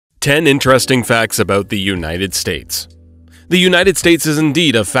10 interesting facts about the United States. The United States is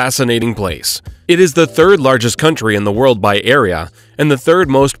indeed a fascinating place. It is the third largest country in the world by area and the third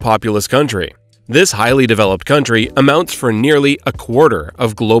most populous country. This highly developed country amounts for nearly a quarter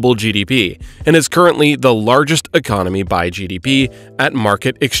of global GDP and is currently the largest economy by GDP at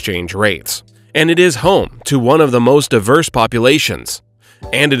market exchange rates. And it is home to one of the most diverse populations.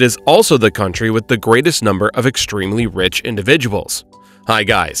 And it is also the country with the greatest number of extremely rich individuals. Hi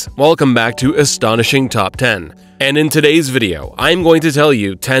guys, welcome back to Astonishing Top 10, and in today's video, I'm going to tell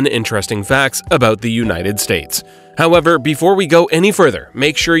you 10 interesting facts about the United States. However, before we go any further,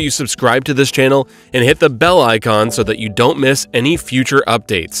 make sure you subscribe to this channel and hit the bell icon so that you don't miss any future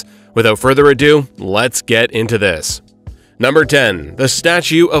updates. Without further ado, let's get into this. Number 10. The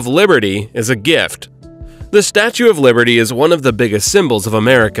Statue of Liberty is a gift. The Statue of Liberty is one of the biggest symbols of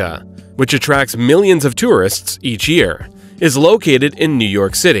America, which attracts millions of tourists each year. Is located in New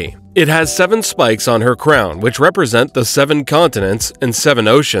York City. It has 7 spikes on her crown, which represent the 7 continents and 7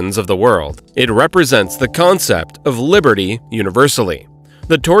 oceans of the world. It represents the concept of liberty universally.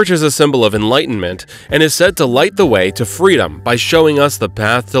 The torch is a symbol of enlightenment and is said to light the way to freedom by showing us the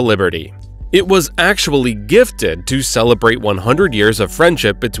path to liberty. It was actually gifted to celebrate 100 years of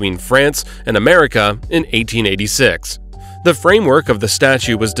friendship between France and America in 1886. The framework of the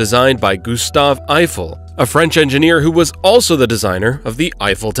statue was designed by Gustave Eiffel, a French engineer who was also the designer of the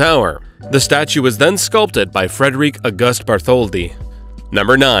Eiffel Tower. The statue was then sculpted by Frederic Auguste Bartholdi.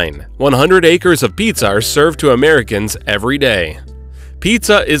 Number 9. 100 acres of pizza are served to Americans every day.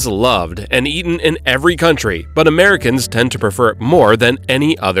 Pizza is loved and eaten in every country, but Americans tend to prefer it more than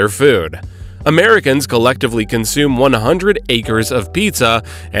any other food. Americans collectively consume 100 acres of pizza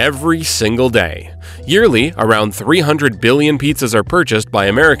every single day. Yearly, around 300 billion pizzas are purchased by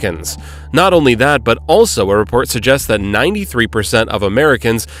Americans. Not only that, but also a report suggests that 93% of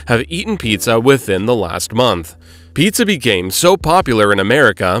Americans have eaten pizza within the last month. Pizza became so popular in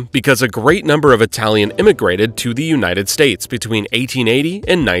America because a great number of Italians immigrated to the United States between 1880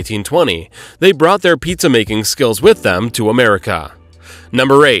 and 1920. They brought their pizza-making skills with them to America.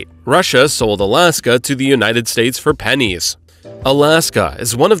 Number 8. Russia sold Alaska to the United States for pennies. Alaska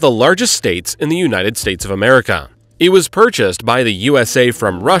is one of the largest states in the United States of America. It was purchased by the USA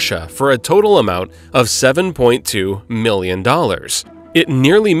from Russia for a total amount of $7.2 million. It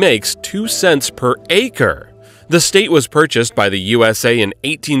nearly makes 2 cents per acre. The state was purchased by the USA in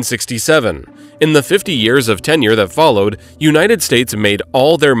 1867. In the 50 years of tenure that followed, United States made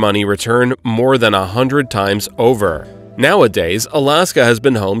all their money return more than 100 times over. Nowadays, Alaska has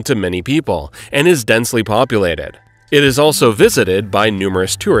been home to many people and is densely populated. It is also visited by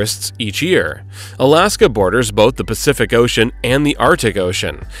numerous tourists each year. Alaska borders both the Pacific Ocean and the Arctic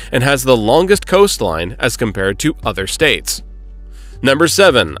Ocean and has the longest coastline as compared to other states. Number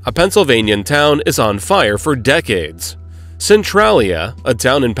 7. A Pennsylvanian town is on fire for decades. Centralia, a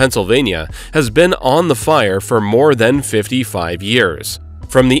town in Pennsylvania, has been on the fire for more than 55 years.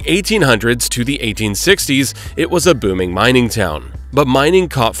 From the 1800s to the 1860s, it was a booming mining town, but mining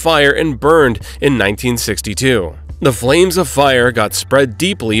caught fire and burned in 1962. The flames of fire got spread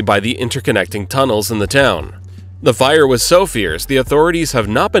deeply by the interconnecting tunnels in the town. The fire was so fierce, the authorities have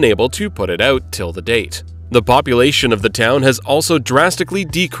not been able to put it out till the date. The population of the town has also drastically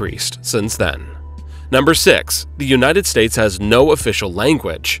decreased since then. Number 6. The United States has no official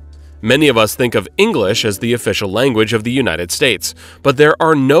language. Many of us think of English as the official language of the United States, but there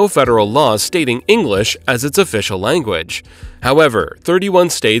are no federal laws stating English as its official language. However, 31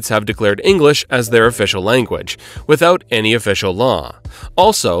 states have declared English as their official language, without any official law.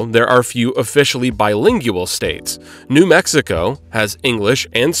 Also, there are few officially bilingual states. New Mexico has English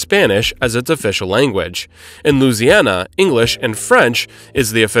and Spanish as its official language. In Louisiana, English and French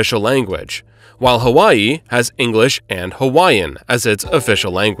is the official language, while Hawaii has English and Hawaiian as its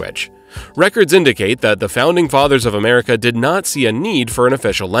official language. Records indicate that the Founding Fathers of America did not see a need for an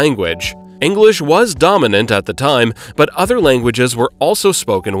official language. English was dominant at the time, but other languages were also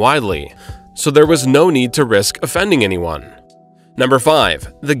spoken widely, so there was no need to risk offending anyone. Number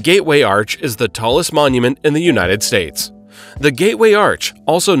 5. The Gateway Arch is the tallest monument in the United States. The Gateway Arch,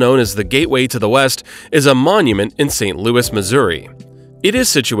 also known as the Gateway to the West, is a monument in St. Louis, Missouri. It is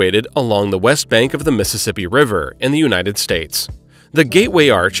situated along the west bank of the Mississippi River in the United States. The Gateway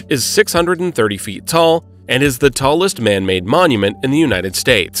Arch is 630 feet tall and is the tallest man-made monument in the United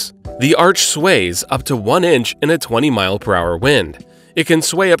States. The arch sways up to 1 inch in a 20-mile-per-hour wind. It can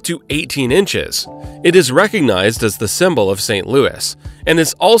sway up to 18 inches. It is recognized as the symbol of St. Louis and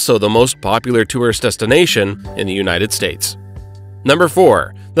is also the most popular tourist destination in the United States. Number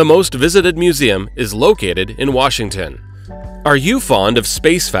 4. The most visited museum is located in Washington. Are you fond of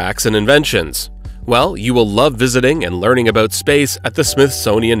space facts and inventions? Well, you will love visiting and learning about space at the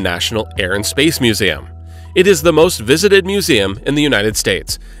Smithsonian National Air and Space Museum. It is the most visited museum in the United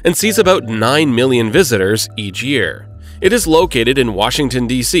States and sees about 9 million visitors each year. It is located in Washington,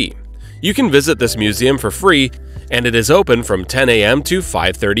 D.C. You can visit this museum for free, and it is open from 10 a.m. to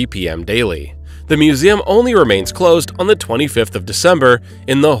 5:30 p.m. daily. The museum only remains closed on the 25th of December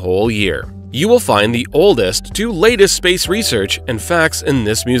in the whole year. You will find the oldest to latest space research and facts in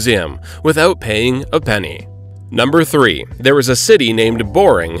this museum without paying a penny. Number 3. There is a city named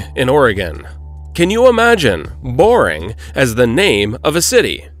Boring in Oregon. Can you imagine Boring as the name of a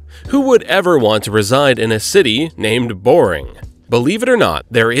city? Who would ever want to reside in a city named Boring? Believe it or not,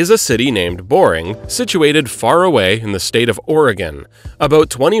 there is a city named Boring situated far away in the state of Oregon, about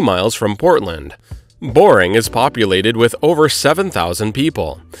 20 miles from Portland. Boring is populated with over 7,000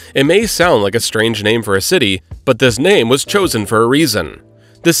 people. It may sound like a strange name for a city, but this name was chosen for a reason.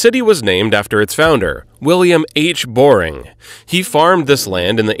 The city was named after its founder, William H. Boring. He farmed this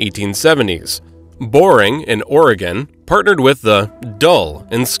land in the 1870s. Boring in Oregon partnered with the Dull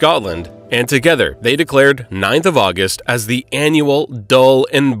in Scotland, and together they declared 9th of August as the annual Dull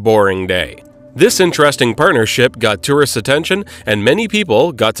and Boring Day. This interesting partnership got tourist attention, and many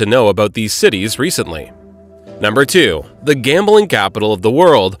people got to know about these cities recently. Number 2. The gambling capital of the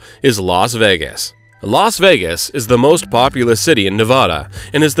world is Las Vegas. Las Vegas is the most populous city in Nevada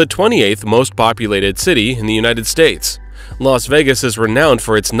and is the 28th most populated city in the United States. Las Vegas is renowned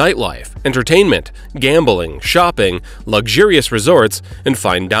for its nightlife, entertainment, gambling, shopping, luxurious resorts, and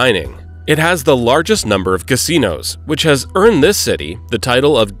fine dining. It has the largest number of casinos, which has earned this city the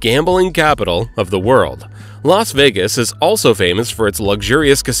title of Gambling Capital of the World. Las Vegas is also famous for its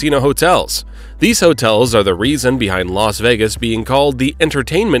luxurious casino hotels. These hotels are the reason behind Las Vegas being called the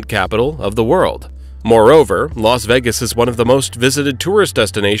entertainment capital of the world. Moreover, Las Vegas is one of the most visited tourist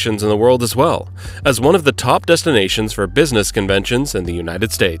destinations in the world as well, as one of the top destinations for business conventions in the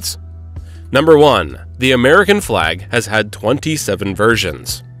United States. Number 1. The American flag has had 27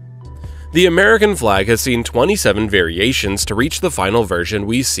 versions. The American flag has seen 27 variations to reach the final version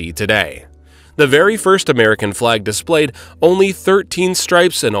we see today. The very first American flag displayed only 13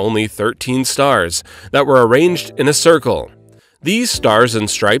 stripes and only 13 stars that were arranged in a circle. These stars and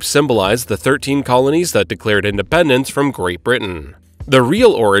stripes symbolize the 13 colonies that declared independence from Great Britain. The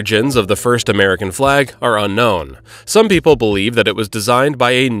real origins of the first American flag are unknown. Some people believe that it was designed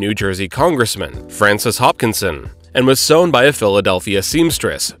by a New Jersey congressman, Francis Hopkinson, and was sewn by a Philadelphia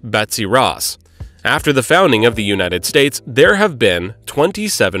seamstress, Betsy Ross. After the founding of the United States, there have been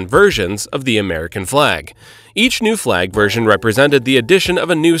 27 versions of the American flag. Each new flag version represented the addition of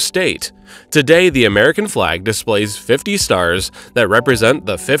a new state. Today, the American flag displays 50 stars that represent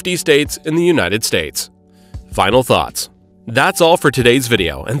the 50 states in the United States. Final thoughts. That's all for today's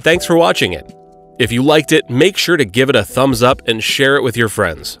video, and thanks for watching it. If you liked it, make sure to give it a thumbs up and share it with your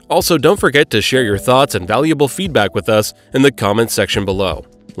friends. Also, don't forget to share your thoughts and valuable feedback with us in the comments section below.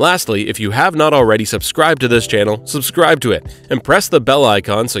 Lastly, if you have not already subscribed to this channel, subscribe to it and press the bell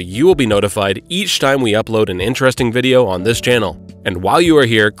icon so you will be notified each time we upload an interesting video on this channel. And while you are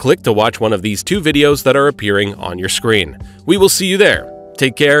here, click to watch one of these 2 videos that are appearing on your screen. We will see you there.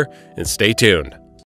 Take care and stay tuned.